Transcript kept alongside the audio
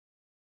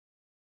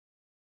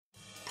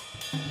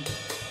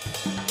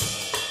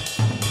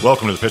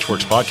Welcome to the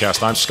Pitchwerks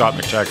podcast. I'm Scott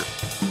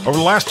McTaggart. Over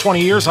the last 20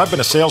 years, I've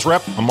been a sales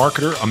rep, a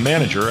marketer, a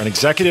manager, an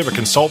executive, a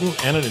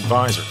consultant, and an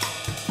advisor.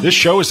 This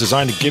show is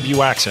designed to give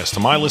you access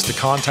to my list of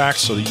contacts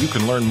so that you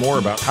can learn more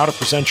about how to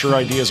present your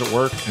ideas at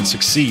work and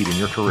succeed in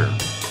your career.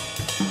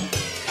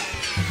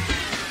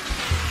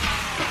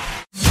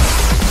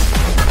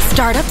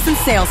 Startups and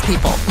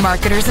salespeople,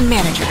 marketers and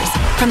managers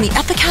from the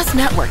Epicast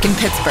Network in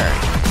Pittsburgh.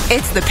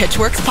 It's the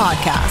Pitchwerks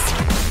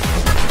podcast.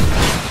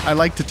 I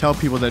like to tell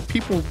people that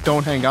people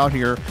don't hang out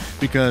here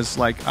because,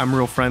 like, I'm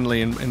real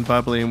friendly and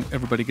bubbly and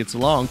everybody gets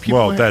along.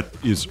 That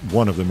is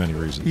one of the many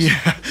reasons.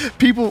 Yeah,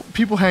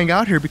 people hang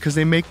out here because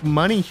they make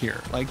money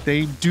here. Like,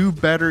 they do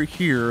better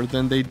here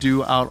than they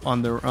do out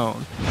on their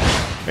own.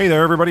 Hey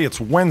there, everybody. It's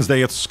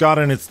Wednesday. It's Scott,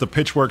 and it's the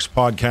Pitchwerks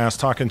podcast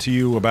talking to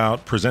you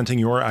about presenting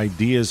your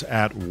ideas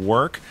at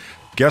work.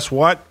 Guess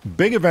what?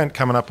 Big event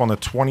coming up on the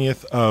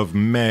 20th of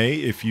May.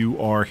 If you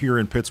are here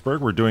in Pittsburgh,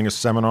 we're doing a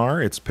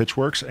seminar. It's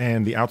Pitchwerks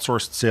and the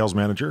Outsourced Sales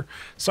Manager.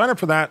 Sign up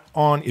for that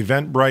on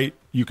Eventbrite.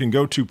 You can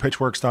go to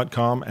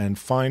pitchwerks.com and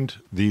find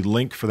the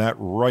link for that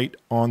right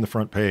on the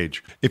front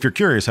page. If you're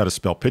curious how to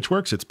spell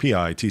Pitchwerks, it's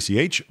Pitchwerks.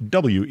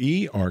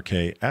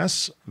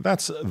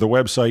 That's the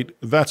website.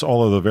 That's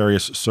all of the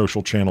various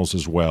social channels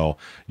as well.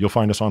 You'll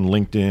find us on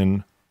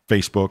LinkedIn,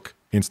 Facebook,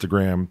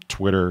 Instagram,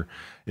 Twitter.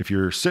 If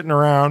you're sitting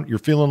around, you're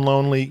feeling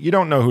lonely, you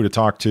don't know who to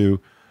talk to,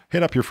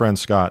 hit up your friend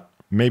Scott.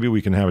 Maybe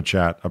we can have a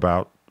chat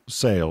about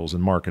sales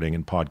and marketing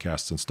and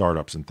podcasts and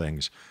startups and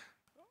things.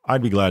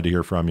 I'd be glad to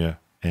hear from you,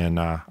 and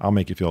I'll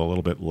make you feel a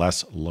little bit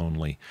less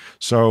lonely.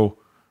 So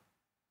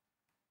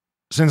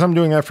since I'm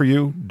doing that for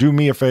you, do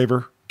me a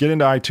favor. Get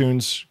into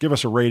iTunes, give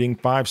us a rating,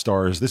 5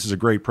 stars. This is a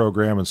great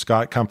program, and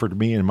Scott comforted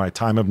me in my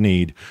time of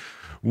need.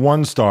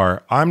 1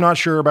 star. I'm not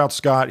sure about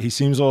Scott. He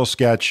seems a little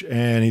sketch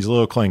and he's a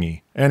little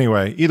clingy.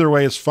 Anyway, either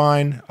way is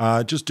fine.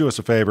 Just do us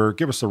a favor.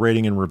 Give us a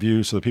rating and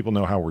review so that people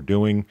know how we're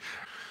doing.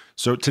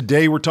 So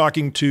today we're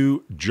talking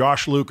to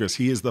Josh Lucas.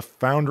 He is the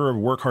founder of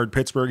Work Hard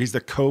Pittsburgh. He's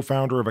the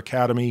co-founder of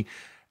Academy,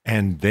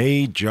 and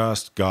they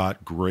just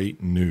got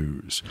great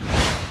news.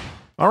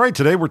 All right,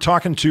 today we're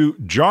talking to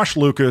Josh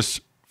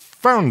Lucas,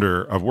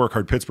 founder of Work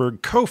Hard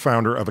Pittsburgh,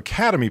 co-founder of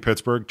Academy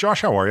Pittsburgh.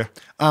 Josh, how are you?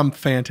 I'm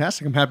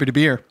fantastic. I'm happy to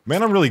be here.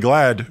 Man, I'm really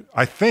glad.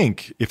 I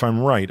think, if I'm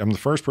right, I'm the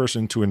first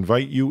person to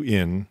invite you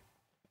in,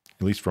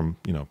 at least from,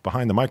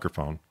 behind the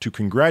microphone, to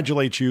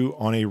congratulate you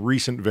on a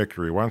recent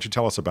victory. Why don't you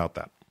tell us about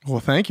that? Well,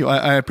 thank you.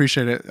 I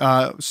appreciate it.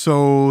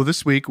 So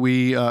this week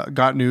we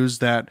got news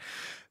that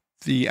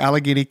the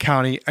Allegheny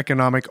County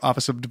Economic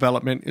Office of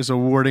Development is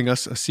awarding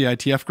us a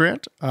CITF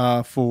grant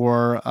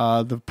for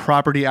the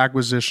property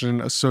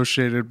acquisition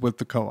associated with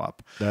the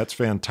co-op. That's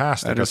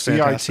fantastic. That is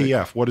fantastic.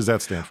 fantastic. What does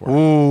that stand for?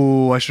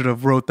 Oh, I should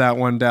have wrote that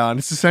one down.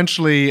 It's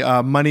essentially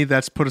money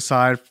that's put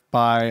aside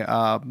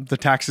by the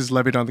taxes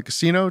levied on the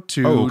casino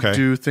to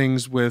do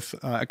things with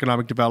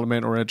economic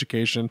development or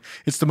education.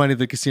 It's the money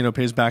the casino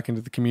pays back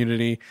into the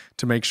community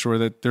to make sure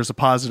that there's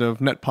a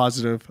net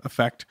positive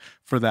effect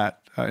for that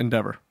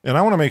endeavor. And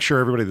I want to make sure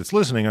everybody that's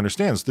listening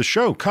understands the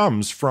show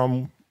comes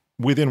from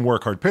within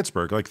Work Hard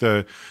Pittsburgh. Like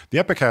the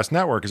Epicast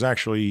Network is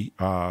actually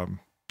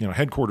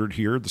headquartered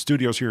here. The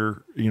studio's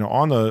here,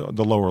 on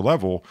the lower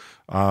level.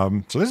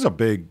 So this is a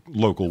big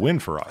local win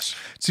for us.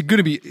 It's going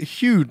to be a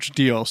huge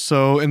deal.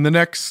 So in the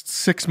next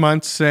 6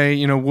 months,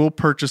 we'll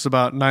purchase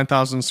about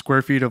 9,000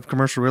 square feet of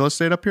commercial real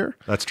estate up here.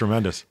 That's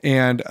tremendous.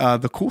 And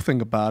the cool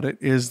thing about it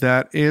is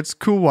that it's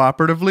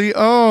cooperatively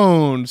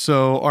owned.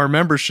 So our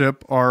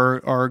membership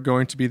are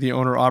going to be the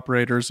owner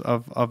operators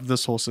of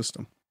this whole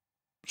system.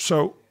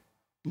 So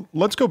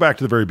let's go back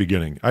to the very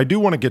beginning. I do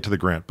want to get to the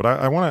grant, but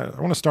I want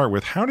to start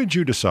with, how did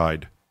you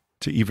decide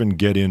to even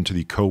get into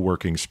the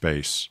co-working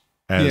space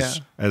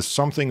as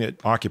something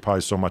that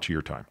occupies so much of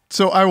your time?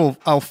 So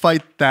I'll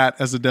fight that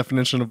as a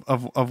definition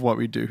of what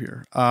we do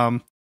here.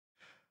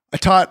 I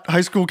taught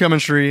high school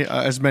chemistry,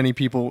 as many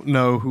people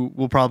know who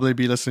will probably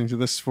be listening to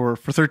this, for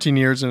 13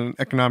 years in an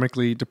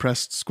economically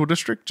depressed school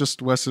district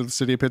just west of the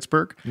city of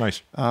Pittsburgh.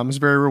 Nice. It was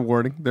very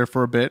rewarding there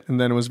for a bit,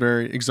 and then it was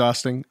very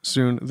exhausting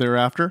soon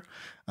thereafter.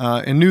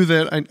 And knew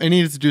that I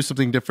needed to do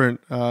something different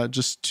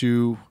just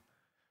to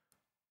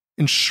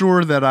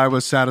ensure that I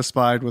was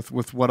satisfied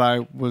with what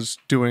I was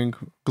doing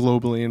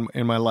globally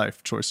in my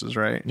life choices,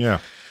 right?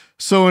 Yeah.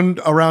 So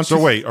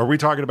wait, are we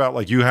talking about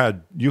like you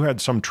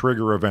had some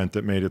trigger event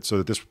that made it so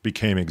that this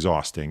became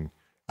exhausting?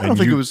 I don't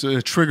think it was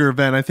a trigger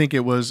event. I think it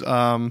was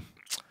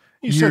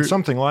you said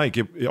something like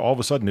it, all of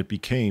a sudden it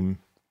became,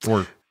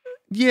 or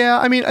yeah,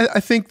 I mean, I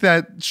think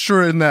that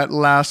sure in that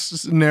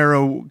last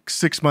narrow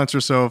 6 months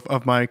or so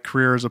of my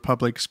career as a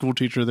public school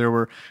teacher, there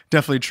were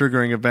definitely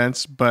triggering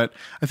events. But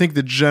I think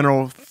the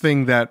general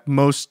thing that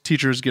most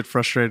teachers get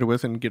frustrated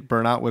with and get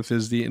burnt out with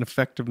is the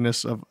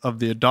ineffectiveness of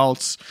the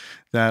adults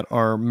that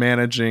are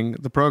managing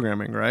the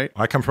programming, right?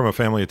 I come from a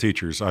family of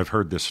teachers. I've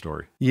heard this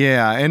story.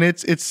 Yeah, and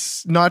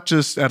it's not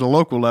just at a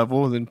local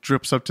level, then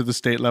drips up to the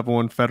state level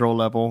and federal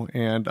level.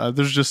 And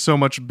there's just so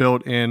much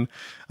built in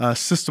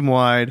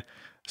system-wide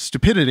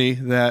stupidity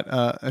that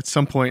at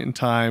some point in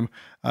time,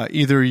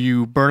 either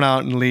you burn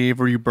out and leave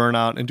or you burn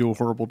out and do a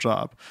horrible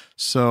job.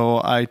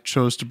 So I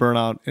chose to burn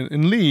out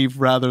and leave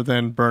rather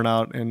than burn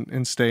out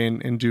and stay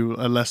and do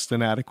a less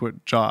than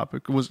adequate job.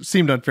 It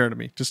seemed unfair to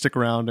me to stick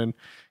around and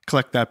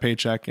collect that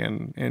paycheck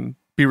and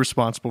be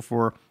responsible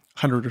for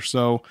 100 or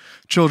so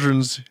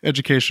children's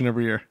education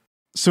every year.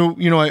 So,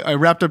 I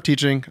wrapped up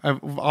teaching.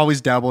 I've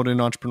always dabbled in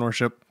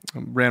entrepreneurship.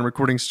 Ran a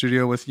recording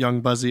studio with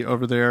Young Buzzy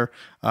over there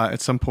at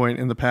some point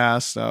in the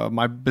past.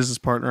 My business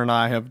partner and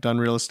I have done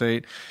real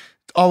estate.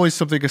 Always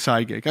something a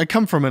side gig. I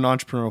come from an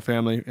entrepreneurial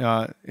family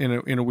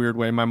in a weird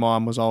way. My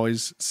mom was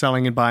always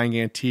selling and buying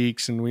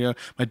antiques, and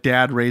my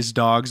dad raised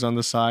dogs on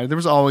the side. There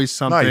was always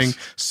something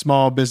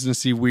small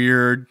businessy,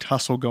 weird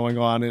hustle going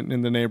on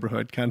in the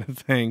neighborhood kind of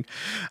thing.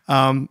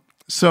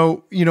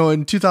 So,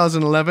 in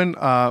 2011,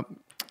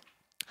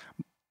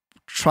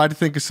 try to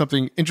think of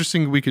something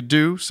interesting we could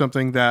do,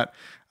 something that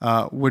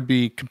would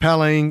be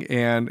compelling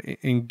and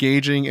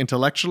engaging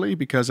intellectually,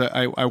 because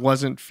I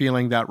wasn't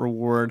feeling that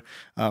reward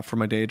for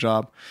my day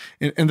job.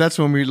 And that's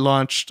when we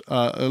launched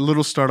a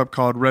little startup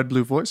called Red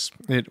Blue Voice.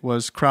 It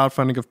was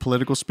crowdfunding of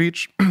political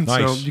speech. Nice.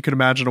 So you can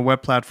imagine a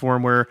web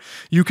platform where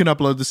you can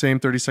upload the same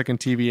 30-second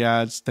TV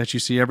ads that you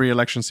see every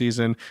election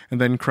season and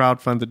then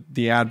crowdfund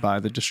the ad buy,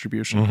 the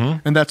distribution.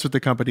 Mm-hmm. And that's what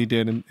the company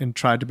did and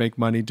tried to make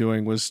money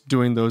doing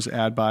those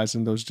ad buys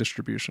and those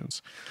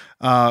distributions.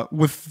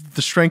 With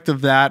the strength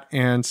of that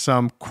and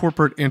some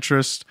corporate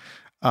interest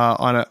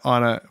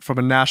from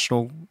a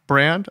national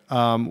brand,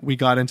 we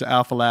got into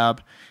Alpha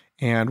Lab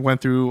and went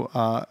through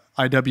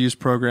IW's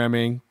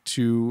programming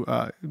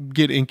to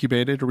get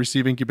incubated or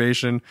receive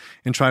incubation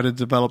and try to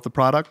develop the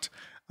product.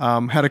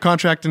 Had a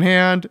contract in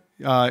hand.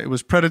 It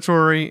was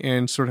predatory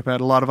and sort of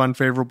had a lot of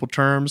unfavorable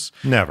terms.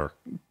 Never.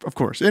 Of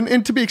course.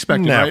 And to be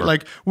expected, Never. right?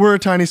 Like, we're a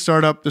tiny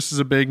startup. This is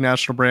a big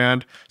national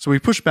brand. So we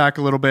pushed back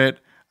a little bit.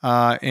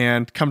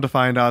 And come to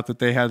find out that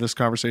they had this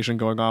conversation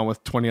going on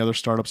with 20 other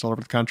startups all over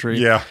the country.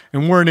 Yeah.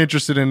 And weren't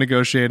interested in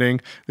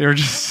negotiating. They were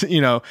just,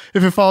 if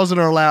it falls in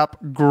our lap,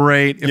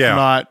 great. If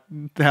not,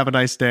 have a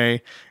nice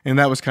day. And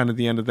that was kind of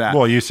the end of that.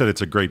 Well, you said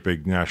it's a great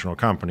big national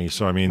company.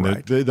 So, I mean,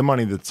 Right. the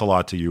money that's a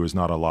lot to you is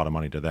not a lot of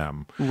money to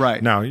them.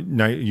 Right. Now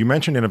you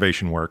mentioned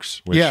Innovation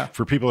Works, which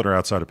for people that are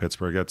outside of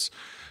Pittsburgh, it's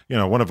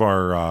one of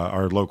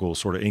our local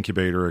sort of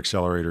incubator,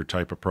 accelerator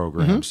type of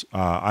programs.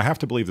 Mm-hmm. I have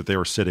to believe that they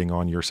were sitting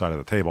on your side of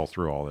the table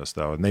through all this,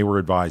 though, and they were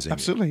advising.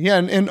 Absolutely. Yeah.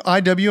 And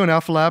IW and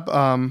Alpha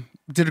Lab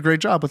did a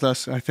great job with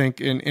us, I think,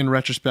 in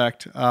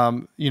retrospect.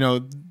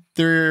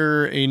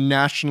 They're a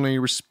nationally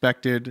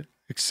respected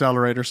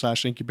accelerator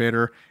 /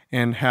 incubator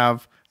and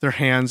have their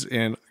hands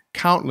in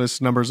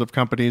countless numbers of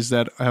companies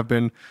that have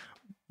been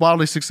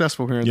wildly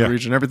successful here in the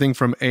region. Everything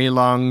from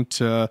A-Lung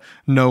to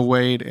No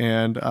Weight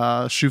and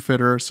Shoe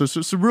Fitter. So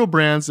some real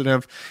brands that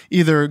have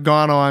either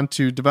gone on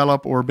to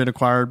develop or been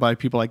acquired by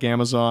people like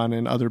Amazon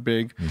and other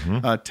big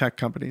tech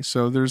companies.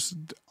 So there's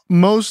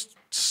most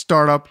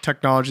startup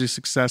technology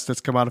success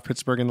that's come out of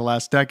Pittsburgh in the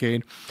last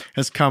decade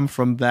has come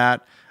from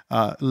that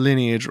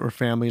lineage or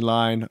family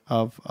line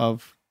of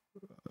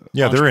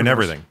they're in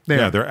everything.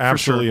 They're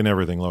absolutely in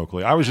everything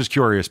locally. I was just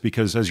curious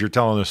because as you're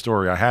telling the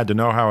story, I had to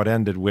know how it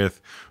ended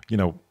with,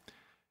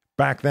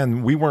 back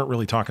then we weren't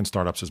really talking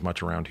startups as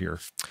much around here.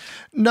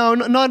 No,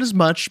 not as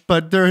much,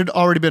 but there had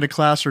already been a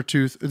class or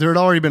two. There had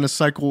already been a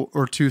cycle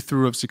or two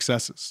through of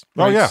successes.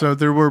 Right? Oh, yeah. So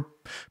there were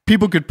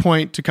people could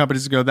point to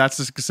companies and go, that's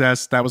a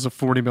success. That was a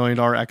 $40 million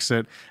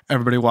exit.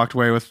 Everybody walked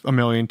away with $1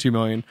 million, $2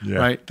 million,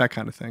 right? That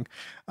kind of thing.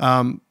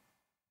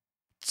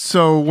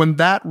 So when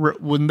that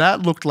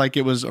looked like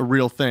it was a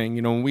real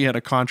thing, when we had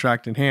a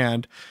contract in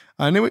hand,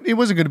 and it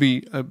wasn't going to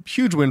be a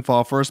huge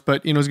windfall for us,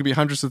 but it was going to be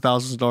hundreds of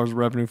thousands of dollars of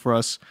revenue for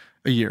us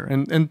a year,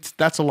 and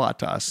that's a lot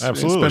to us,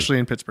 absolutely, especially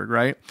in Pittsburgh,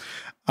 right?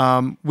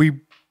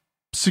 We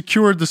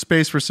secured the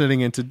space we're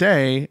sitting in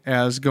today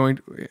as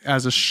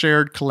a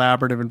shared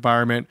collaborative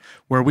environment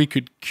where we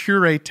could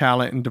curate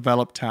talent and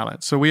develop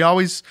talent. So we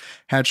always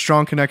had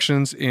strong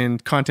connections in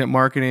content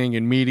marketing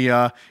and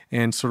media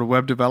and sort of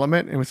web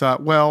development, and we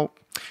thought, well,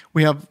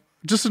 we have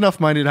just enough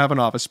money to have an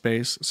office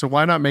space, so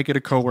why not make it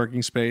a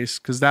co-working space?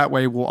 Because that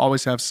way we'll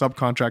always have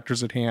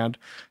subcontractors at hand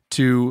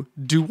to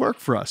do work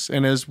for us.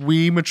 And as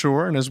we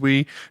mature and as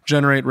we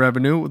generate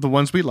revenue, the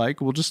ones we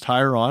like, we'll just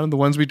hire on. And the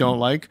ones we don't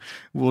like,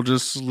 we'll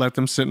just let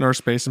them sit in our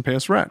space and pay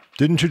us rent.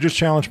 Didn't you just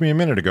challenge me a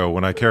minute ago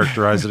when I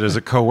characterized it as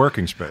a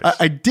co-working space?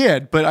 I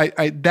did, but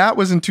I that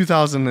was in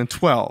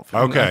 2012.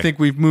 Okay. I think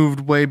we've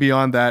moved way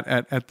beyond that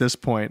at this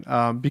point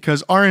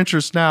because our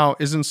interest now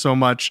isn't so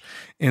much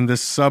in the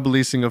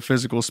subleasing of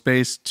physical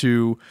space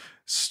to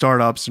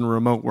startups and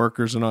remote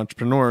workers and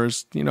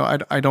entrepreneurs.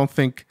 I don't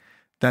think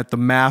that the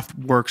math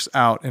works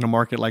out in a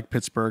market like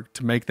Pittsburgh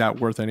to make that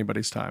worth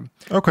anybody's time.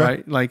 Okay.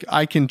 Right? Like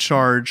I can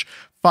charge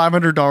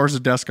 $500 a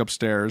desk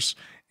upstairs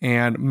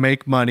and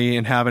make money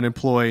and have an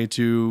employee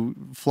to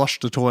flush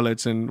the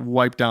toilets and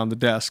wipe down the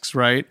desks,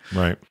 right?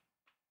 Right.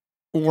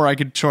 or I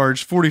could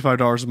charge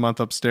 $45 a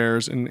month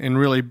upstairs and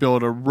really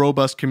build a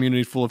robust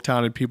community full of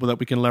talented people that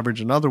we can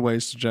leverage in other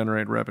ways to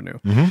generate revenue.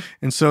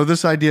 And so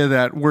this idea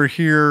that we're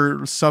here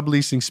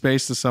subleasing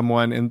space to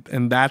someone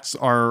and that's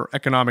our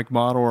economic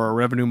model or our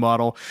revenue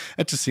model,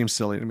 that just seems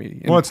silly to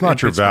me. Well, it's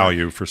not your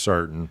value for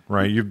certain,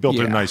 right? You've built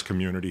a nice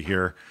community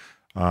here.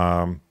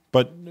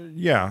 But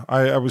yeah,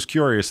 I was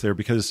curious there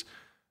because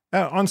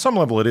on some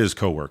level, it is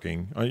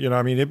co-working.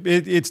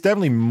 It's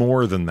definitely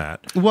more than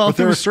that. Well, but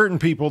there are certain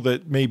people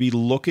that maybe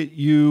look at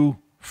you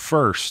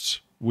first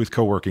with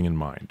co-working in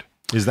mind.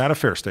 Is that a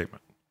fair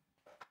statement?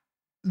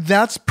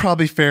 That's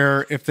probably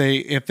fair if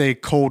they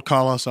cold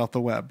call us off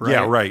the web, right?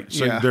 Yeah, right.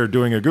 So they're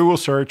doing a Google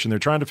search and they're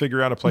trying to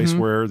figure out a place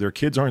where their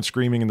kids aren't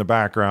screaming in the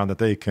background that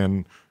they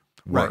can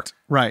work.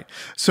 Right.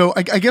 So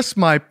I guess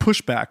my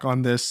pushback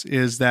on this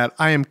is that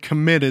I am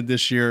committed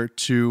this year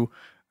to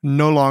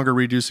no longer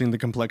reducing the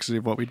complexity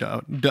of what we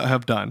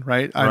have done,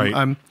 right?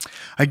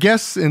 I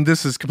guess, and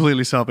this is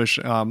completely selfish,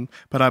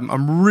 but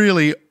I'm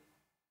really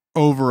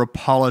over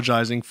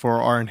apologizing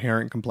for our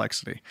inherent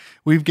complexity.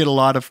 We get a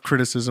lot of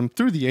criticism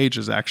through the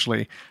ages,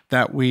 actually,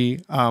 that we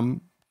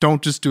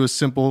don't just do a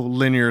simple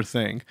linear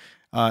thing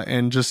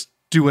and just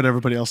do what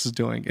everybody else is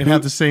doing and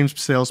have the same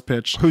sales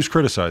pitch. Who's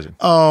criticizing?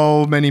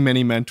 Oh, many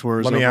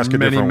mentors. Let me ask a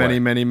different way.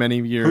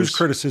 Many years. Whose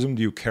criticism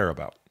do you care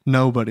about?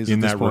 Nobody's in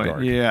at this that point.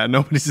 regard. Yeah,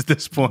 nobody's at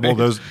this point. Well,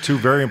 those two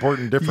very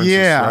important differences,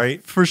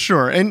 right? For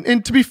sure.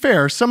 And to be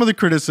fair, some of the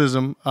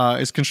criticism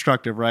is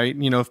constructive, right?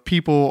 If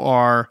people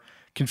are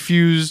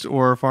confused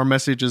or if our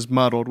message is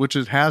muddled, which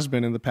it has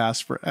been in the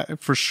past,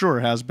 for sure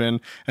has been,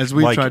 as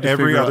we've tried to figure out. Like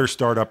every other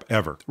startup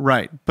ever.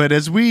 Right. But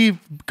as we've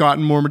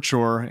gotten more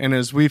mature and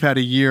as we've had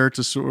a year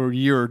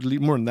or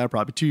more than that,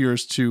 probably 2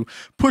 years to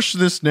push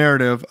this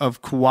narrative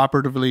of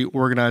cooperatively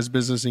organized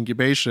business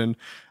incubation,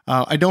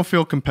 I don't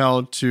feel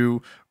compelled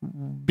to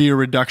be a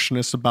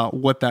reductionist about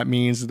what that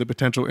means and the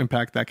potential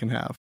impact that can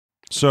have.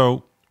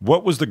 So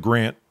what was the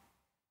grant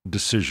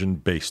decision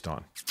based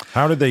on?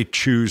 How did they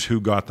choose who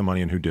got the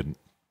money and who didn't?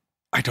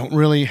 I don't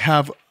really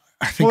have,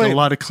 a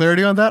lot of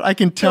clarity on that. I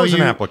can tell you. It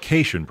was an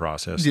application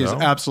process, It is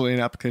absolutely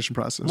an application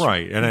process.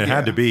 Right. And it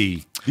had to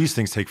be, these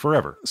things take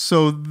forever.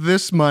 So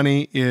this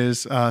money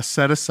is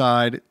set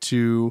aside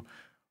to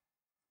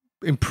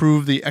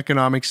improve the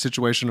economic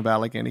situation of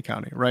Allegheny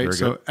County, right? Very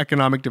good.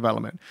 Economic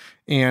development.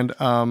 And,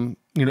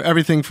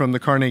 everything from the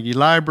Carnegie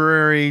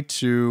Library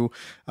to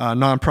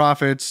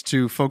nonprofits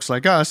to folks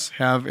like us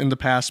have in the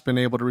past been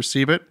able to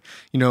receive it.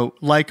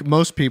 Like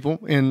most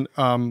people in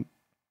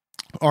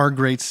our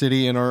great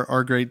city and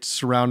our great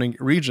surrounding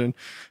region,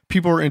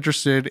 people are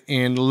interested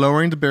in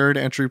lowering the barrier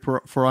to entry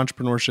for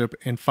entrepreneurship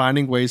and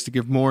finding ways to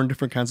give more and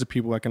different kinds of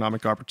people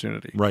economic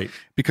opportunity. Right.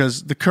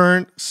 Because the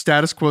current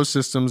status quo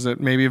systems that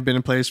maybe have been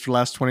in place for the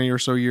last 20 or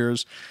so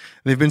years,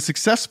 they've been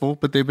successful,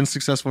 but they've been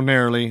successful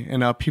narrowly.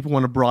 And now people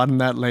want to broaden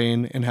that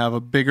lane and have a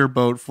bigger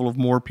boat full of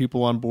more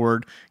people on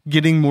board,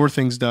 getting more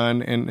things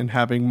done and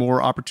having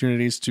more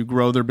opportunities to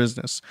grow their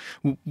business.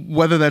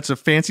 Whether that's a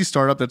fancy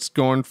startup that's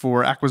going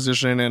for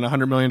acquisition and a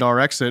 $100 million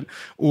exit,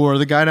 or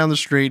the guy down the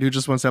street who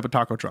just wants to have a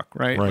taco truck,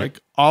 right? Like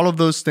all of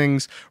those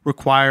things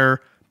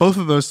both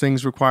of those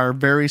things require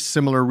very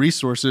similar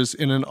resources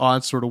in an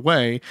odd sort of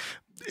way.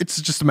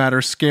 It's just a matter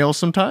of scale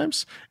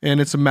sometimes,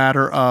 and it's a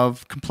matter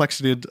of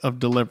complexity of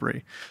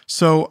delivery.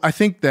 So I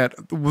think that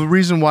the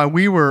reason why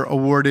we were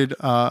awarded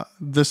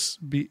this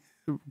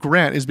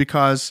grant is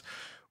because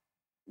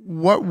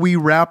what we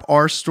wrap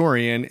our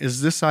story in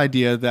is this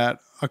idea that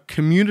a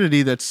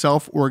community that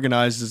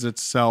self-organizes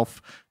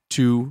itself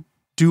to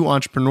do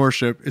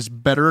entrepreneurship is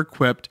better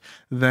equipped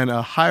than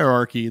a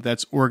hierarchy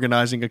that's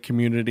organizing a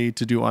community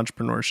to do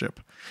entrepreneurship.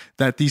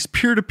 That these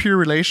peer-to-peer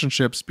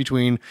relationships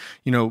between,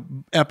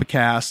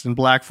 Epicast and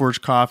Black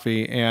Forge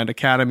Coffee and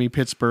Academy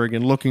Pittsburgh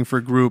and Looking for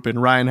Group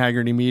and Ryan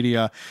Haggerty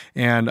Media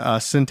and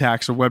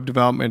Syntax, a web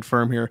development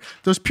firm here,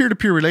 those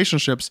peer-to-peer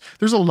relationships,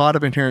 there's a lot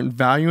of inherent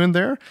value in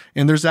there.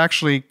 And there's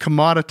actually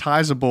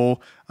commoditizable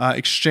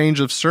exchange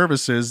of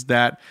services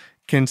that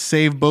can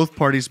save both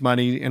parties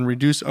money and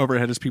reduce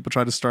overhead as people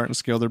try to start and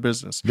scale their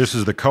business. This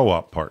is the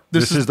co-op part.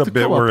 This is the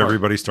bit where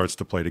everybody starts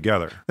to play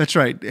together. That's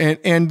right.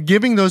 And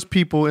giving those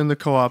people in the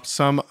co-op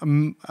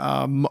some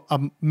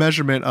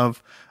measurement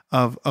of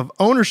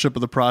ownership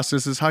of the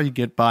process is how you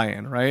get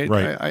buy-in,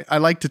 right? I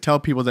like to tell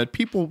people that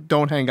people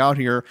don't hang out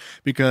here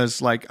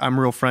because I'm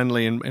real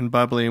friendly and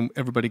bubbly and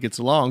everybody gets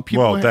along.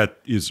 That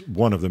is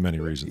one of the many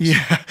reasons.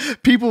 Yeah.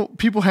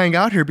 People hang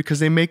out here because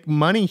they make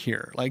money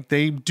here.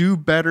 They do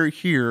better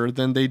here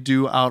than they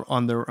do out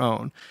on their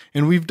own.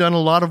 And we've done a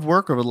lot of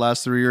work over the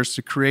last 3 years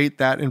to create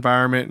that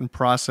environment and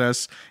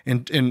process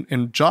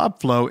and job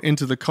flow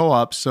into the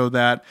co-op so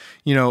that,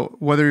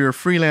 whether you're a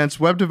freelance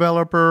web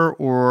developer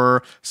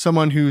or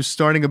someone who's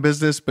starting a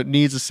business but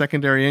needs a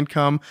secondary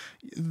income,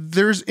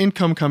 there's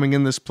income coming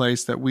in this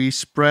place that we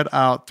spread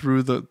out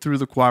through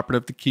the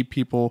cooperative to keep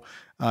people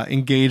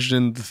engaged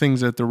in the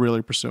things that they're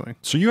really pursuing.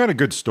 So you had a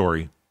good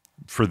story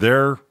for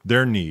their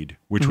need,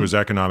 which was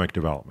economic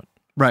development.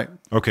 Right.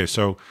 Okay,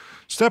 so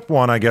step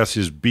one, I guess,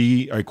 is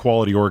be a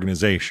quality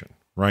organization.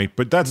 right?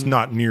 But that's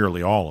not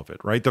nearly all of it,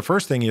 right? The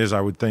first thing is,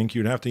 I would think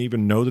you'd have to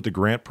even know that the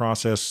grant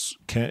process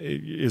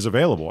is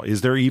available.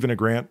 Is there even a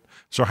grant?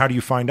 So how do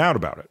you find out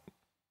about it?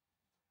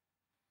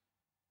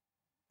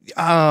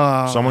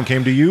 Someone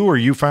came to you, or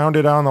you found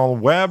it on the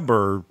web,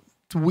 or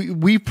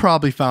we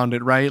probably found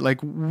it, right? Like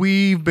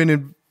we've been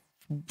in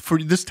for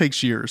this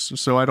takes years,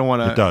 so I don't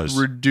want to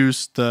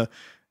reduce the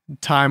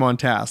time on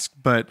task,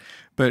 but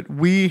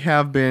we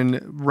have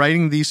been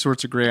writing these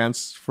sorts of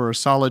grants for a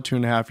solid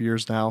 2.5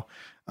 years now.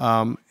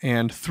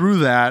 And through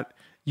that,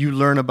 you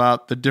learn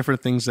about the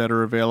different things that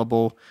are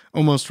available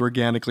almost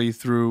organically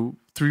through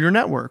your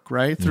network,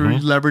 right? Through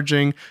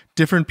leveraging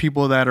different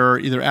people that are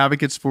either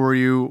advocates for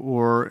you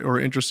or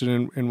interested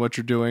in what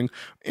you're doing,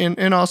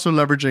 and also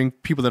leveraging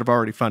people that have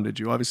already funded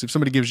you. Obviously, if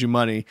somebody gives you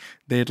money,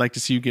 they'd like to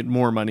see you get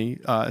more money,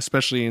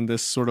 especially in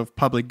this sort of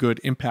public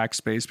good impact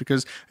space,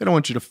 because they don't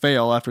want you to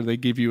fail after they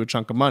give you a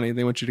chunk of money.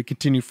 They want you to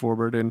continue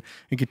forward and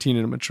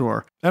continue to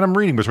mature. And I'm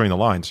reading between the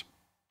lines.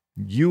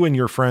 You and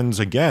your friends,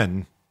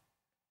 again,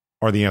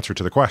 are the answer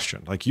to the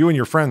question. Like, you and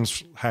your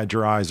friends had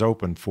your eyes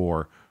open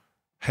for,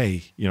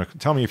 hey,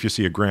 tell me if you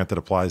see a grant that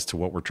applies to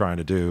what we're trying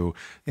to do.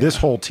 Yeah. This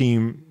whole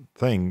team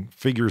thing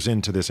figures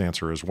into this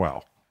answer as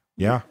well.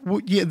 Yeah?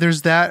 Well, yeah,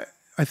 there's that.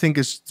 I think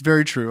is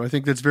very true. I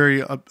think that's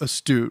very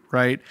astute,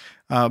 right?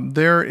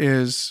 There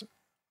is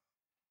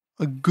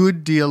a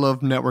good deal of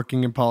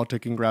networking and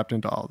politicking wrapped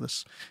into all of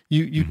this.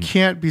 You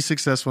can't be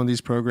successful in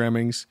these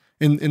programmings,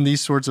 in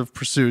these sorts of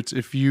pursuits,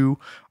 if you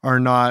are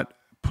not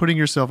putting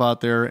yourself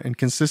out there and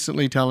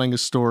consistently telling a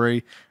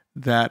story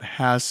that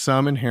has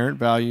some inherent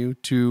value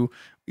to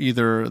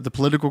either the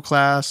political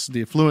class,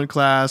 the affluent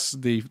class,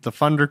 the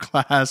funder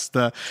class,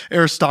 the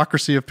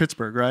aristocracy of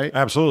Pittsburgh, right?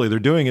 Absolutely. They're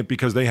doing it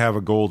because they have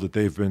a goal that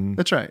they've been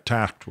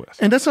tasked with.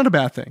 And that's not a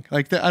bad thing.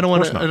 Like, I don't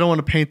want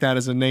to paint that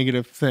as a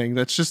negative thing.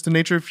 That's just the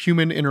nature of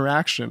human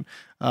interaction.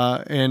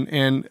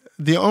 And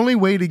the only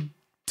way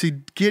to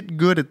get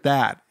good at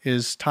that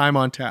is time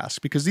on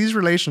task, because these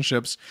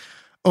relationships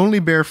only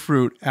bear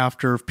fruit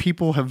after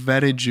people have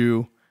vetted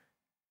you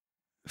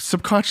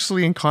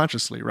subconsciously and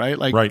consciously, right?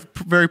 Like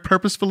very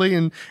purposefully,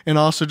 and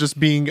also just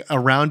being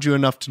around you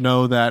enough to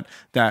know that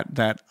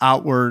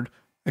outward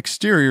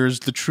exterior is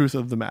the truth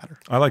of the matter.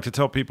 I like to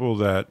tell people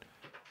that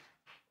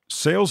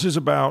sales is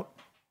about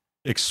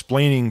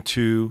explaining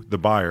to the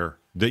buyer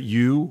that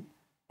you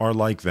are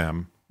like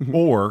them,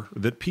 or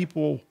that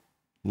people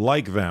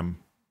like them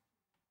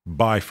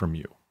buy from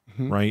you,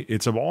 right?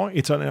 It's an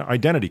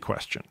identity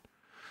question.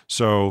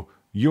 So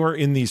you're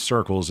in these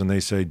circles and they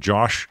say,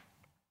 Josh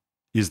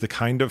is the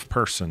kind of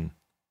person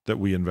that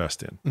we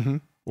invest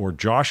in, or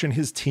Josh and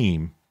his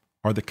team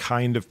are the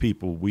kind of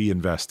people we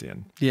invest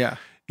in. Yeah.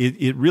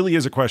 It really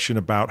is a question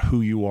about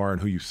who you are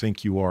and who you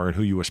think you are and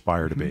who you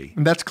aspire to be.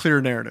 And that's clear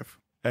narrative.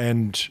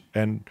 And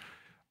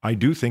I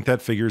do think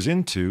that figures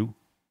into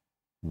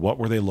what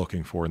were they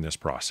looking for in this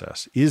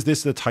process? Is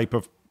this the type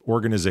of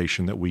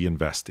organization that we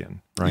invest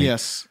in, right?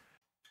 Yes.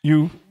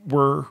 You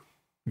were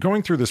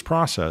going through this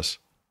process.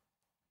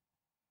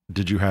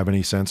 Did you have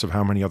any sense of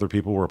how many other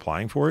people were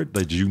applying for it?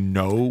 Did you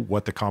know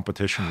what the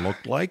competition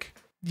looked like?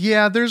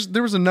 Yeah, there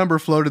was a number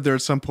floated there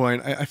at some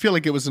point. I feel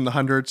like it was in the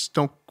hundreds.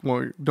 Don't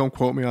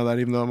quote me on that,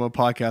 even though I'm on a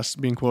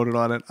podcast being quoted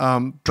on it.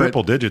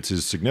 Triple digits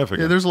is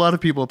significant. Yeah, there's a lot of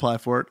people apply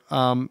for it.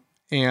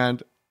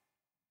 And,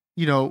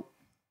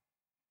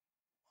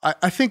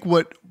 I think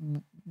what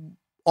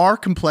our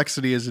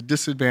complexity is a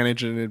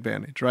disadvantage and an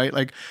advantage, right?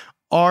 Like,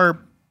 our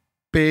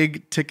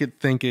big ticket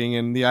thinking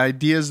and the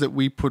ideas that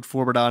we put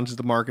forward onto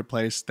the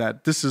marketplace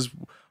that this is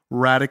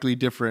radically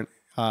different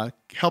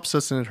helps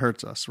us and it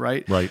hurts us,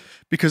 right? Right.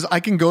 Because I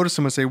can go to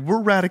someone and say,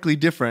 we're radically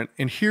different,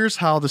 and here's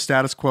how the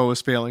status quo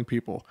is failing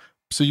people.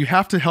 So you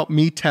have to help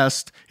me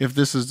test if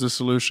this is the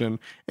solution.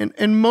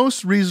 And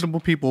most reasonable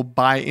people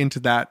buy into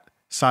that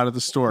side of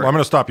the story. Well, I'm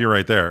going to stop you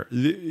right there.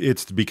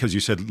 It's because you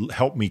said,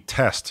 help me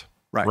test,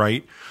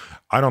 right?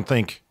 I don't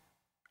think,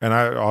 and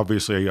I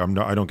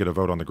don't get a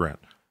vote on the grant.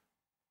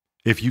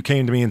 If you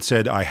came to me and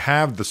said, I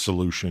have the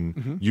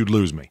solution, you'd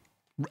lose me.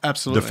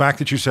 Absolutely. The fact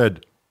that you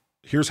said,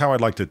 here's how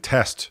I'd like to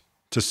test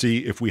to see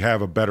if we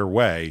have a better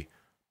way,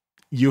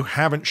 you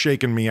haven't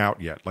shaken me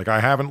out yet. Like,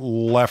 I haven't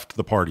left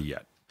the party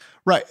yet.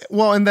 Right.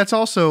 Well, and that's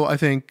also, I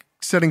think,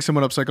 setting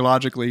someone up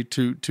psychologically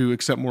to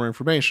accept more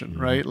information,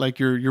 right? Like,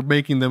 you're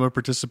making them a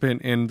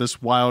participant in this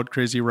wild,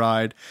 crazy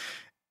ride.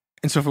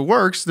 And so if it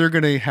works, they're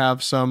going to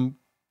have some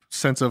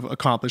sense of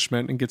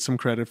accomplishment and get some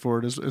credit for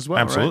it as well.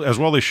 Absolutely. Right? As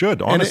well they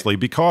should, honestly,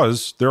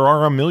 because there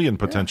are a million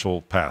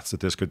potential paths that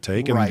this could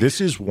take. And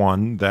this is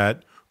one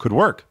that could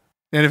work.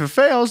 And if it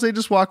fails, they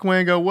just walk away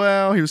and go,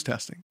 well, he was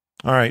testing.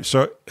 All right.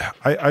 So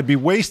I'd be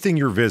wasting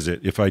your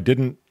visit if I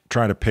didn't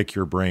try to pick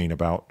your brain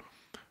about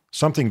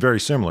something very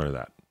similar to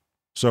that.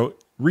 So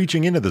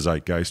reaching into the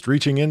zeitgeist,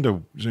 reaching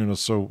into,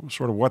 so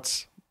sort of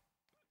what's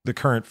the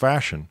current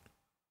fashion.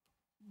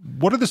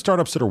 What are the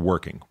startups that are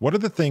working? What are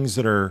the things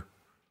that are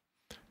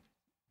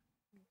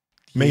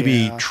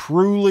maybe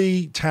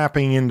truly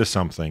tapping into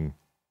something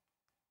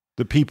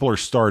that people are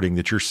starting,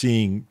 that you're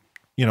seeing,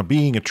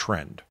 being a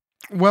trend?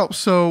 Well,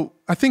 so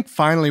I think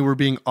finally we're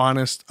being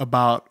honest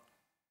about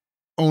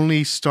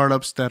only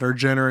startups that are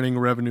generating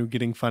revenue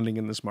getting funding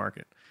in this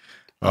market.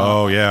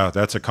 Oh, yeah,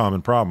 that's a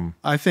common problem.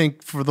 I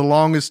think for the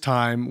longest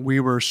time, we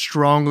were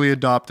strongly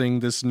adopting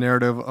this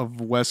narrative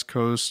of West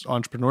Coast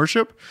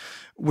entrepreneurship,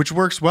 which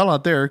works well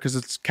out there because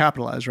it's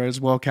capitalized, right?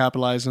 It's well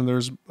capitalized, and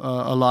there's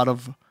a lot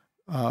of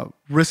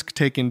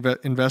risk-taking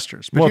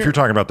investors. But well, if you're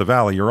talking about the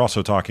Valley, you're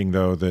also talking,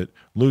 though, that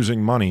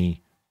losing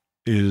money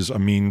is a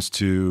means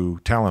to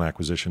talent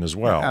acquisition as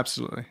well. Yeah,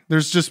 absolutely.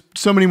 There's just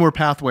so many more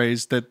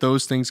pathways that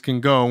those things can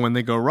go when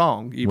they go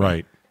wrong,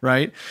 even,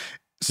 right?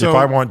 So if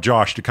I want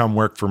Josh to come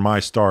work for my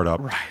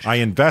startup, I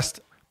invest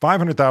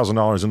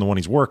 $500,000 in the one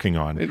he's working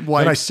on. Then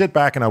I sit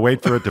back and I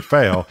wait for it to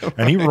fail.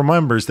 And he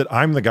remembers that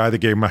I'm the guy that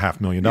gave him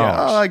 $500,000.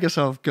 Yeah, I guess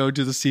I'll go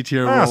do the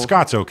CTO role.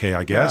 Scott's okay,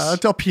 I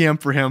guess. I'll PM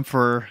for him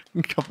for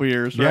a couple of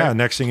years. Yeah, right?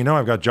 Next thing you know,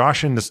 I've got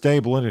Josh in the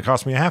stable and it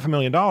cost me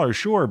 $500,000,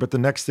 sure. But the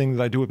next thing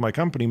that I do with my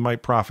company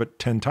might profit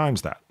 10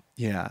 times that.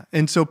 Yeah.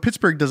 And so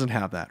Pittsburgh doesn't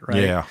have that,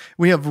 right? Yeah.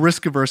 We have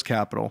risk-averse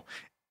capital.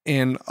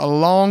 In a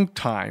long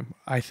time,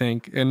 I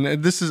think,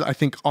 and this is, I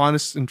think,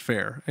 honest and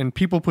fair, and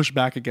people push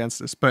back against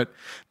this, but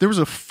there was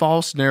a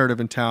false narrative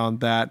in town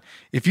that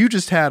if you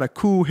just had a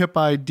cool, hip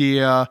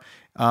idea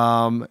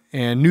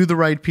and knew the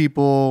right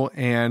people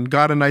and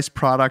got a nice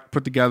product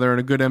put together and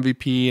a good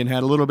MVP and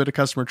had a little bit of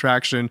customer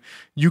traction,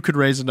 you could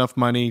raise enough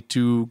money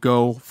to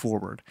go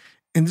forward.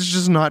 And this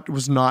just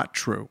was not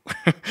true.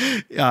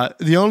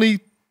 The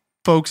only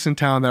folks in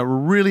town that were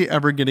really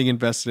ever getting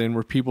invested in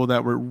were people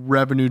that were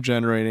revenue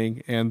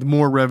generating, and the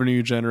more revenue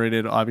you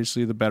generated,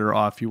 obviously, the better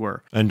off you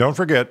were. And don't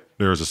forget,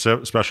 there's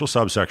a special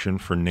subsection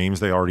for names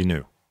they already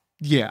knew.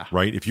 Yeah.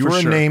 Right? If you were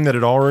a name that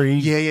had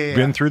already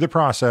been through the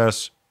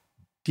process,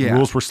 the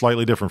rules were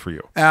slightly different for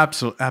you.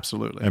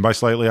 Absolutely. And by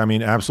slightly, I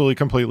mean absolutely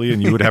completely,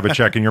 and you would have a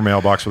check in your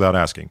mailbox without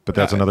asking. But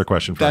that's another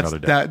question for another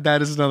day.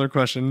 That is another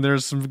question.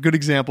 There's some good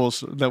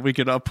examples that we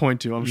could point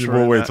to, I'm sure.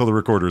 We'll wait till the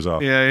recorder's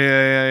off.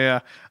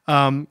 Yeah.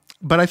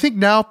 But I think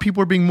now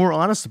people are being more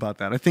honest about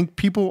that. I think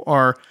people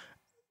are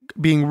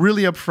being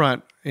really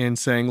upfront in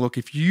saying, look,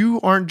 if you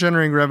aren't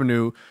generating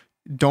revenue,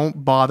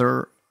 don't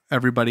bother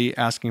everybody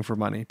asking for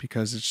money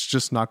because it's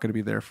just not going to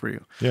be there for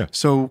you. Yeah.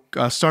 So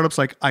startups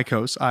like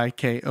IKOS,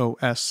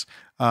 IKOS,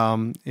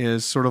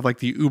 is sort of like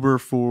the Uber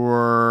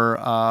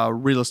for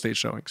real estate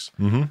showings.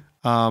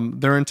 Mm-hmm.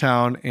 They're in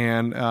town,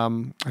 and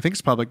I think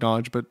it's public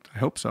knowledge, but I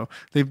hope so.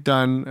 They've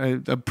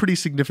done a pretty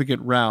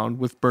significant round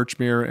with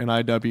Birchmere and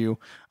IW,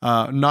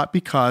 not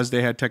because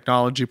they had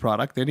technology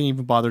product. They didn't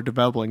even bother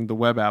developing the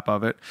web app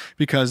of it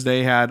because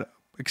they had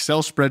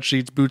Excel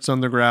spreadsheets, boots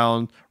on the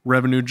ground,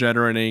 revenue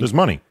generating. There's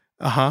money.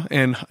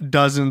 And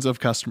dozens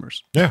of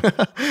customers. Yeah.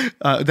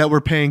 That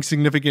were paying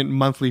significant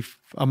monthly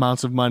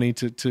amounts of money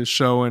to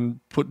show and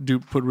put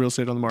real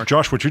estate on the market.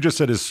 Josh, what you just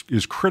said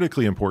is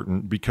critically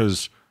important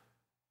because,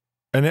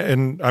 and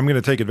I'm going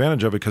to take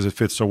advantage of it because it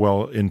fits so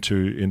well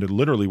into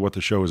literally what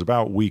the show is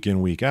about, week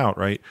in, week out,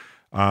 right?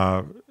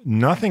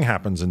 Nothing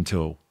happens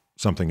until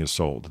something is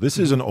sold. This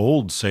is an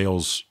old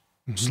sales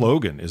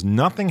slogan: is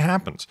nothing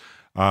happens.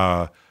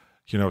 One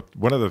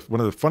of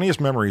the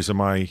funniest memories of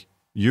my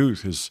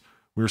youth is,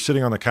 we were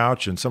sitting on the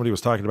couch and somebody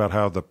was talking about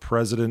how the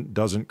president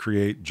doesn't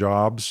create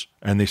jobs,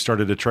 and they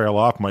started to trail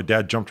off. My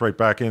dad jumped right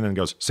back in and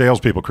goes,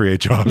 salespeople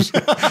create jobs.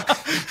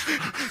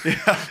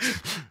 Yeah.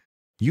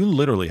 You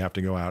literally have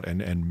to go out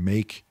and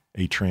make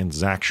a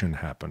transaction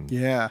happen.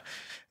 Yeah.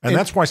 And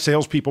that's why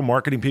salespeople,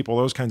 marketing people,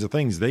 those kinds of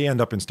things, they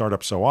end up in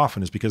startups so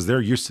often, is because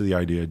they're used to the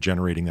idea of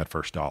generating that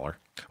first dollar.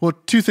 Well,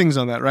 two things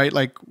on that, right?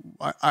 Like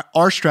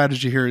our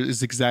strategy here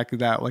is exactly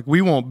that. Like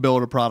we won't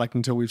build a product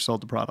until we've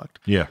sold the product.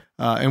 Yeah.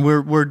 And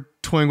we're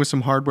toying with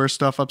some hardware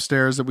stuff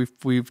upstairs that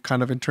we've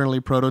kind of internally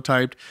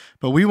prototyped,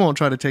 but we won't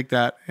try to take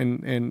that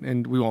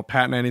and we won't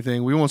patent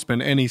anything. We won't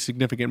spend any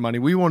significant money.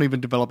 We won't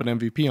even develop an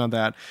MVP on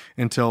that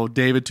until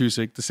David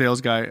Tusick, the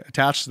sales guy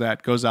attached to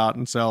that, goes out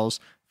and sells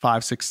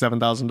 $5,000,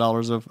 $6,000,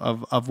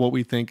 $7,000 of what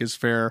we think is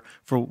fair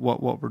for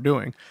what we're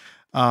doing.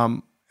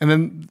 And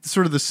then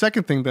sort of the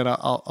second thing that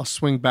I'll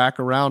swing back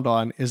around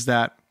on is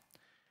that,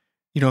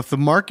 if the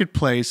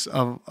marketplace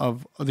of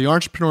the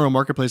entrepreneurial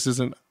marketplace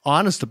isn't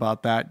honest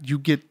about that, you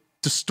get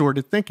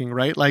distorted thinking,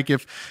 right? Like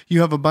if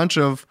you have a bunch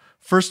of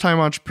first-time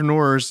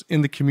entrepreneurs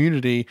in the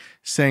community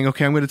saying,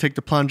 okay, I'm going to take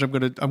the plunge, I'm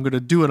going to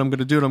do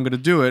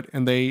it,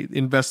 and they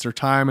invest their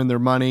time and their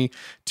money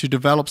to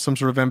develop some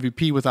sort of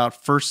MVP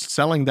without first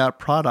selling that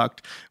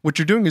product, what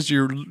you're doing is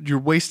you're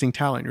wasting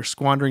talent. You're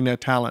squandering that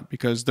talent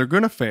because they're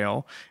going to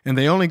fail, and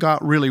they only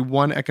got really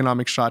one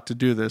economic shot to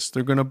do this.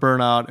 They're going to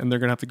burn out, and they're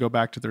going to have to go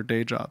back to their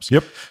day jobs.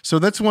 Yep. So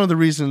that's one of the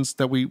reasons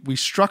that we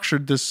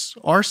structured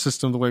our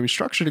system the way we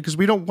structured it, because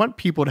we don't want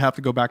people to have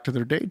to go back to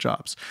their day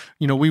jobs.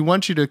 We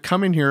want you to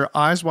come in here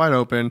eyes wide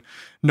open,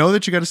 know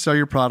that you got to sell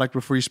your product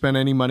before you spend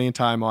any money and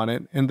time on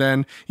it. And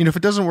then, if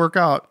it doesn't work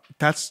out,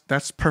 that's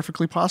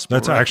perfectly possible.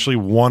 That's right? actually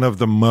one of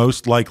the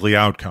most likely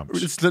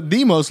outcomes. It's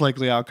the most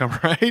likely outcome,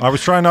 right? I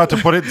was trying not to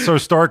put it so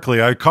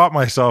starkly. I caught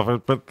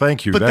myself, but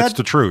thank you. That's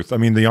the truth. I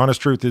mean, the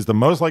honest truth is the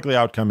most likely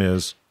outcome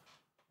is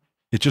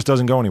It just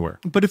doesn't go anywhere.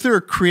 But if there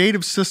are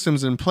creative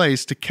systems in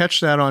place to catch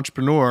that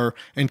entrepreneur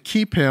and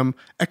keep him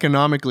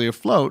economically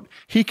afloat,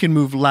 he can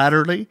move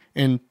laterally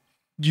and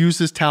use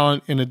his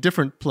talent in a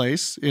different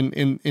place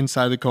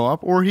inside the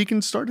co-op, or he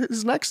can start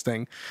his next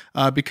thing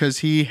because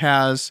he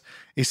has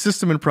a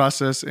system and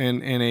process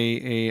and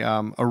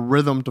a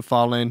rhythm to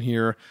fall in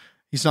here.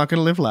 He's not going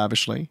to live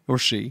lavishly, or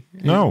she.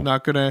 No. He's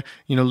not going to,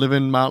 live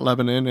in Mount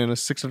Lebanon in a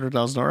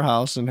 $600,000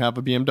 house and have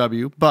a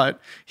BMW, but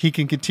he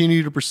can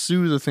continue to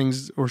pursue the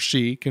things, or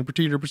she can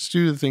continue to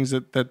pursue the things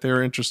that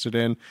they're interested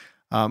in.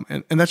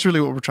 And that's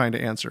really what we're trying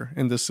to answer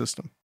in this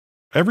system.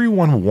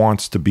 Everyone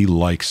wants to be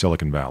like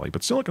Silicon Valley,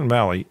 but Silicon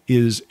Valley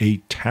is a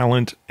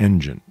talent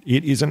engine.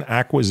 It is an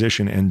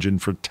acquisition engine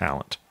for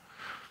talent.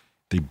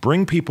 They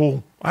bring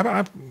people. I'm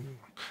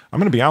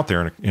going to be out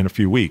there in a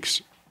few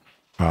weeks.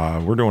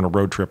 We're doing a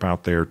road trip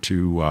out there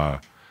to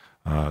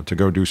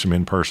go do some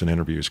in-person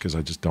interviews because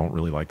I just don't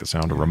really like the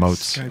sound of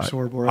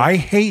remotes. I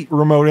hate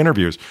remote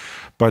interviews,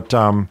 but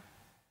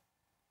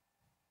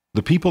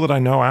the people that I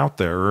know out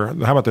there,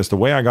 how about this? The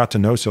way I got to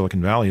know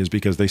Silicon Valley is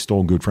because they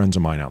stole good friends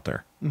of mine out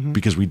there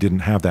because we didn't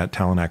have that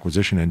talent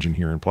acquisition engine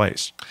here in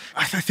place.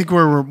 I think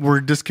where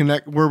we're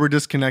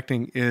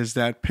disconnecting is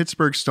that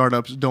Pittsburgh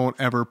startups don't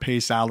ever pay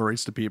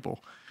salaries to people.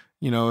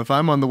 If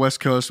I'm on the West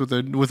Coast with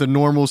a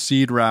normal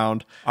seed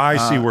round, I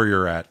see where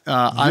you're at.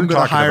 I'm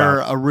going to hire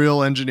a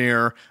real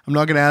engineer. I'm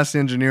not going to ask the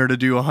engineer to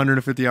do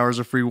 150 hours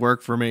of free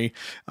work for me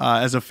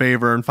as a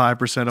favor and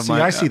 5% of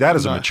my. I see that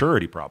as a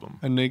maturity problem.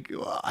 And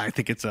I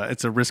think it's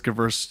a risk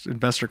averse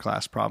investor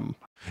class problem.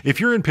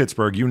 If you're in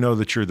Pittsburgh, you know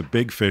that you're the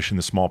big fish in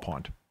the small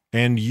pond.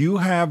 And you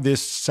have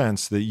this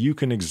sense that you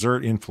can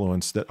exert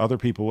influence that other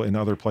people in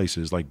other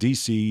places like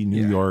DC,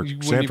 New York,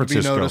 San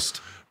Francisco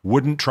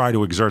wouldn't try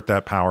to exert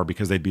that power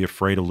because they'd be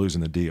afraid of losing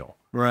the deal.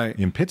 Right.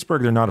 In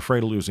Pittsburgh, they're not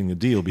afraid of losing the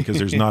deal because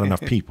there's not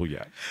enough people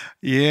yet.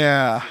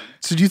 Yeah.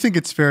 So do you think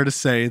it's fair to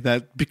say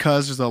that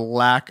because there's a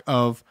lack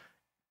of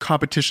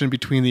competition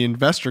between the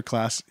investor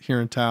class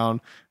here in town,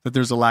 that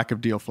there's a lack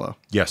of deal flow?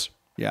 Yes.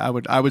 Yeah,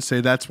 I would say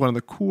that's one of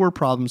the core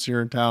problems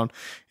here in town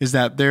is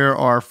that there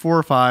are 4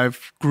 or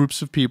 5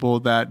 groups of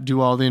people that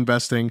do all the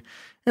investing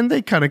and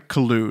they kind of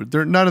collude.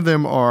 None of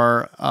them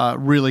are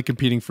really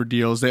competing for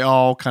deals. They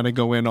all kind of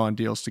go in on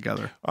deals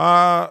together.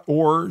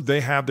 Or they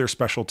have their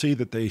specialty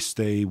that they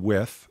stay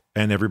with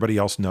and everybody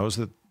else knows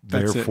that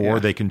therefore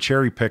they can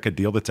cherry pick a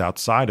deal that's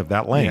outside of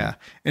that lane. Yeah,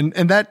 and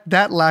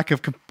that lack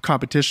of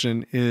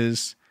competition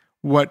is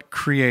what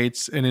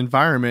creates an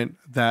environment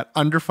that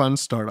underfunds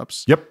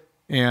startups. Yep.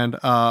 And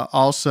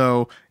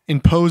also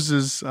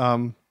imposes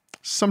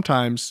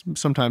sometimes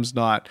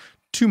not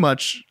too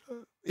much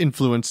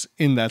influence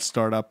in that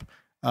startup.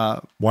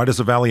 Why does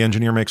a Valley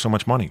engineer make so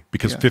much money?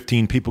 Because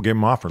 15 people gave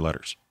him offer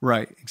letters.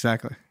 Right,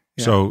 exactly.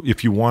 Yeah. So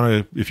if you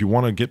want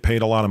to get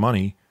paid a lot of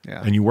money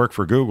and you work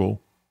for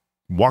Google,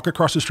 walk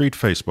across the street to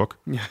Facebook,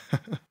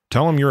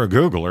 tell them you're a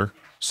Googler,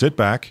 sit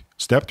back,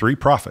 step 3,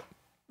 profit.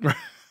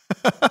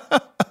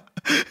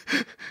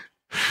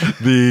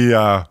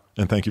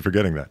 And thank you for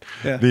getting that.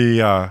 Yeah.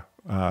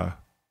 The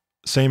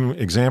same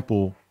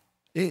example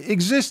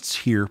exists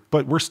here,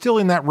 but we're still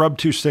in that rub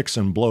 2 sticks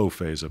and blow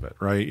phase of it,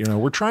 right?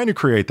 We're trying to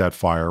create that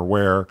fire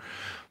where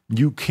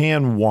you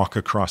can walk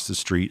across the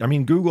street. I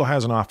mean, Google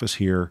has an office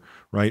here,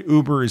 right?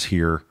 Uber is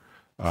here.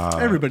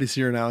 Everybody's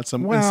here now in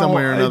some way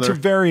or another. To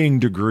varying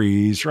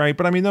degrees, right?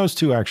 But I mean, those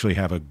two actually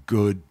have a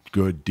good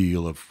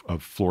deal of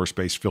floor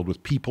space filled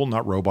with people,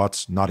 not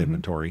robots, not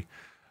inventory.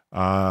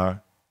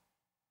 But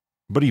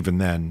even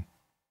then,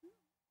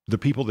 the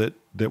people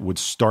that would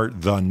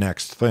start the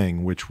next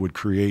thing, which would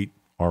create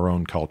our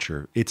own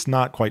culture, it's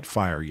not quite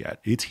fire yet.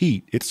 It's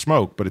heat, it's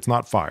smoke, but it's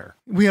not fire.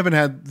 We haven't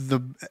had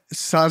the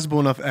sizable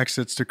enough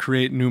exits to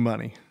create new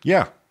money.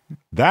 Yeah,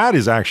 that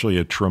is actually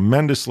a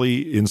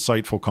tremendously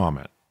insightful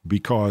comment,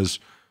 because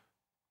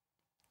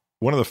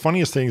one of the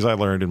funniest things I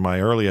learned in my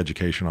early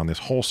education on this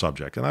whole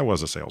subject, and I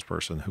was a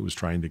salesperson who was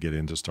trying to get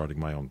into starting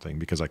my own thing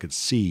because I could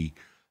see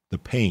the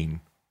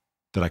pain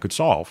that I could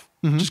solve.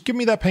 Mm-hmm. Just give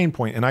me that pain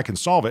point and I can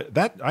solve it.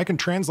 That I can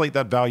translate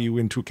that value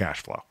into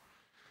cash flow.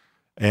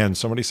 And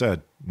somebody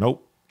said,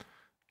 nope,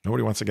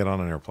 nobody wants to get on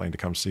an airplane to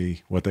come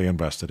see what they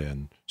invested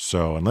in.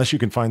 So unless you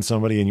can find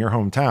somebody in your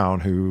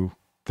hometown who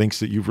thinks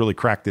that you've really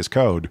cracked this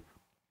code,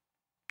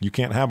 you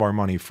can't have our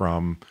money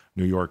from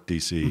New York,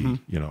 DC,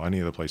 any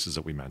of the places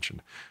that we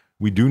mentioned.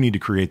 We do need to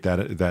create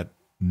that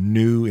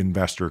new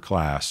investor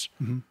class.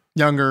 Mm-hmm.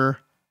 Younger,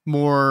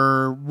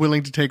 more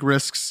willing to take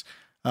risks,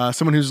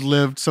 someone who's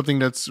lived something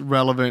that's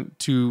relevant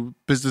to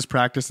business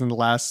practice in the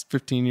last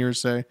 15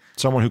 years, say.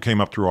 Someone who came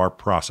up through our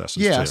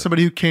processes. Yeah, too.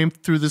 Somebody who came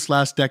through this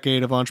last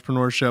decade of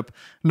entrepreneurship,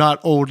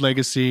 not old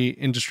legacy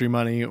industry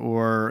money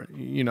or,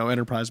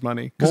 enterprise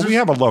money. Well, we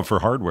have a love for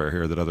hardware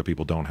here that other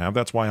people don't have.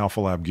 That's why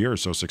Alpha Lab Gear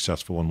is so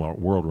successful and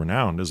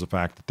world-renowned, is the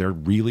fact that they're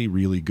really,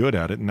 really good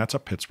at it, and that's a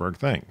Pittsburgh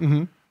thing.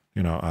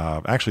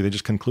 Mm-hmm. Actually, they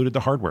just concluded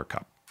the Hardware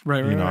Cup.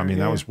 Right.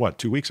 That was,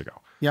 2 weeks ago?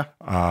 Yeah.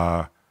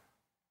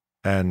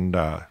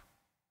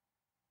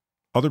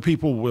 Other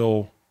people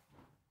will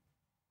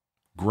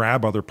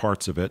grab other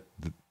parts of it,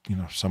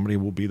 somebody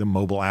will be the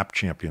mobile app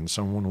champion.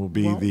 Someone will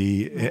be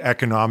the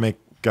economic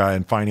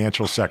and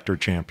financial sector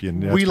champion.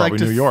 That's we like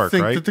probably to New York,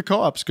 think right? that the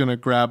co-op's going to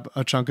grab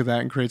a chunk of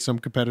that and create some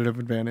competitive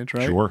advantage,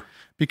 right? Sure.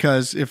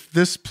 Because if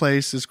this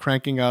place is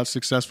cranking out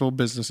successful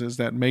businesses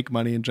that make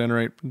money and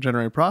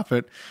generate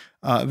profit,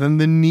 then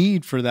the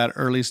need for that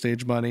early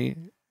stage money,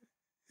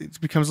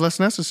 it becomes less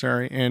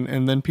necessary,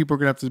 and then people are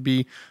going to have to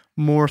be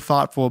more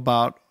thoughtful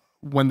about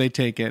when they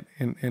take it,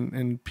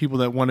 and people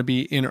that want to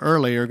be in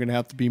early are going to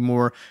have to be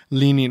more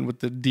lenient with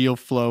the deal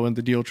flow and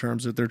the deal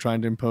terms that they're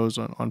trying to impose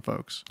on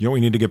folks. You know what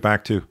we need to get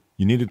back to?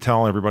 You need to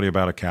tell everybody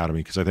about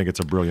Academy, because I think it's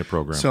a brilliant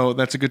program. So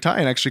that's a good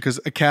tie-in, actually, because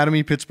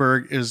Academy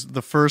Pittsburgh is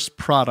the first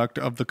product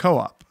of the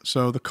co-op.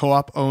 So the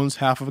co-op owns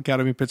half of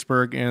Academy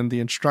Pittsburgh, and the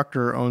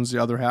instructor owns the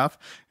other half.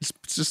 It's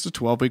just a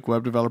 12-week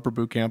web developer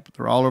bootcamp.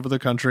 They're all over the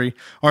country.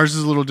 Ours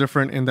is a little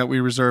different in that we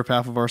reserve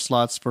half of our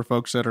slots for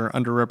folks that are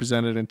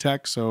underrepresented in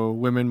tech, so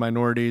women,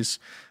 minorities,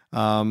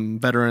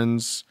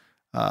 veterans,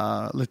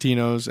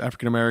 Latinos,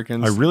 African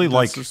Americans. I really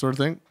like the sort of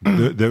thing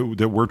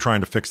that we're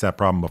trying to fix that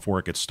problem before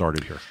it gets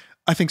started here.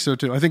 I think so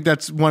too. I think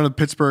that's one of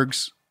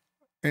Pittsburgh's,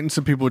 and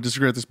some people would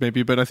disagree with this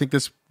maybe, but I think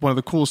that's one of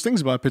the coolest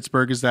things about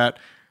Pittsburgh is that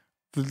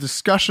the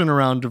discussion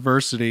around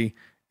diversity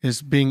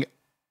is being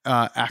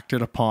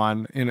acted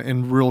upon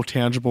in real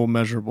tangible,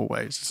 measurable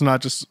ways. It's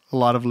not just a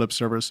lot of lip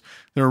service.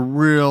 There are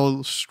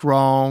real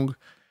strongly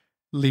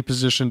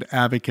positioned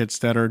advocates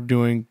that are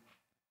doing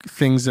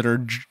things that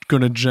are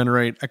going to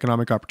generate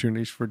economic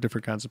opportunities for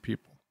different kinds of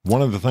people.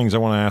 One of the things I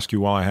want to ask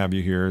you while I have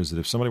you here is that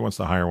if somebody wants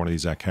to hire one of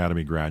these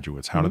Academy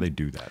graduates, how do they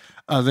do that?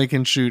 They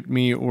can shoot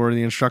me or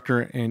the instructor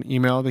an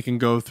email. They can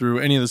go through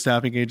any of the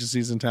staffing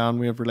agencies in town.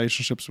 We have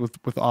relationships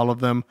with all of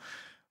them.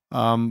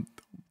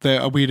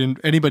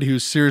 Anybody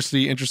who's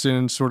seriously interested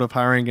in sort of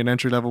hiring an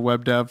entry-level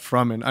web dev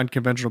from an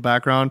unconventional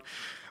background,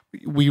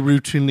 we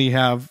routinely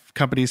have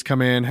companies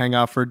come in, hang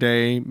out for a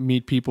day,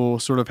 meet people,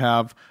 sort of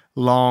have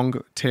long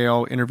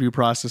tail interview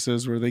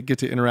processes where they get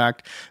to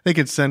interact. They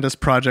can send us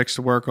projects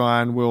to work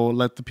on. We'll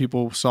let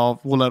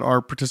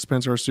our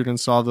participants or our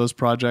students solve those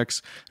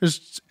projects.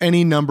 There's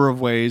any number of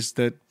ways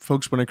that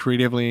folks want to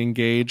creatively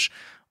engage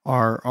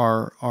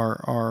our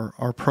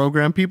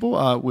program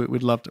people.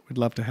 We'd love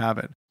to have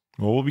it.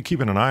 Well, we'll be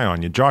keeping an eye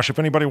on you. Josh, if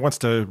anybody wants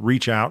to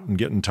reach out and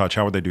get in touch,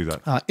 how would they do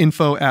that?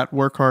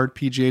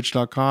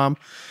 info@workhardpgh.com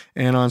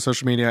and on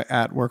social media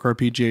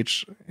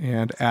 @workhardpgh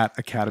and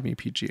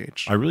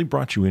 @academypgh. I really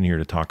brought you in here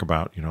to talk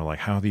about, like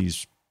how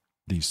these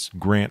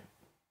grant,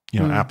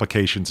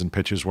 applications and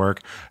pitches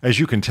work. As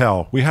you can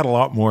tell, we had a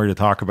lot more to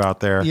talk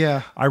about there.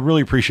 Yeah. I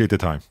really appreciate the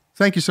time.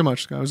 Thank you so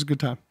much, Scott. It was a good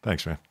time.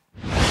 Thanks, man.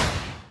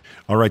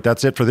 All right,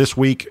 that's it for this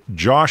week.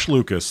 Josh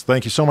Lucas,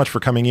 thank you so much for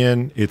coming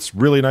in. It's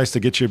really nice to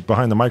get you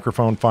behind the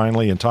microphone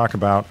finally and talk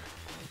about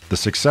the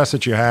success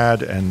that you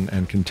had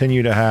and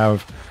continue to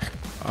have.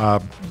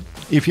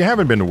 If you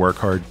haven't been to Work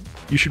Hard,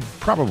 you should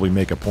probably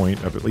make a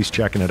point of at least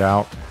checking it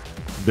out.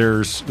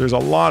 There's a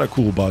lot of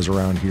cool buzz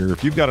around here.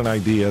 If you've got an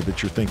idea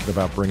that you're thinking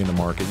about bringing to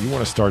market, you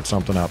want to start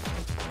something up,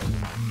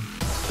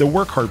 the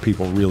Work Hard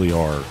people really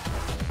are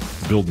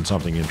building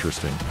something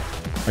interesting.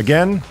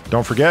 Again,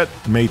 don't forget,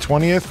 May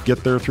 20th,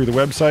 get there through the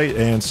website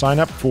and sign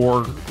up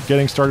for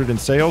Getting Started in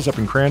Sales up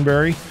in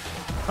Cranberry.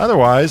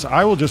 Otherwise,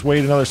 I will just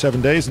wait another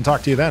 7 days and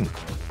talk to you then.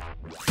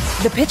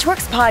 The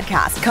Pitchwerks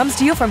podcast comes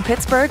to you from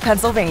Pittsburgh,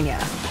 Pennsylvania,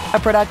 a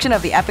production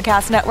of the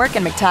Epicast Network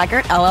and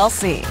McTaggart,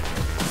 LLC.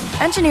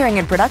 Engineering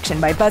and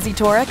production by Buzzy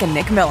Torek and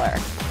Nick Miller.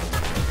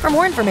 For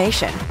more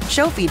information,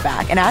 show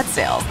feedback, and ad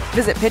sales,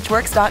 visit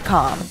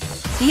pitchwerks.com,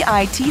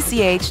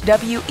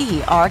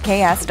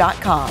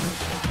 pitchwerks.com.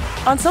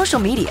 On social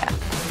media,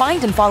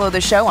 find and follow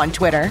the show on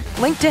Twitter,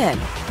 LinkedIn,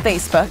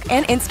 Facebook,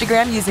 and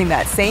Instagram using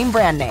that same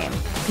brand name,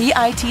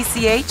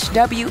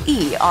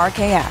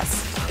 pitchwerks.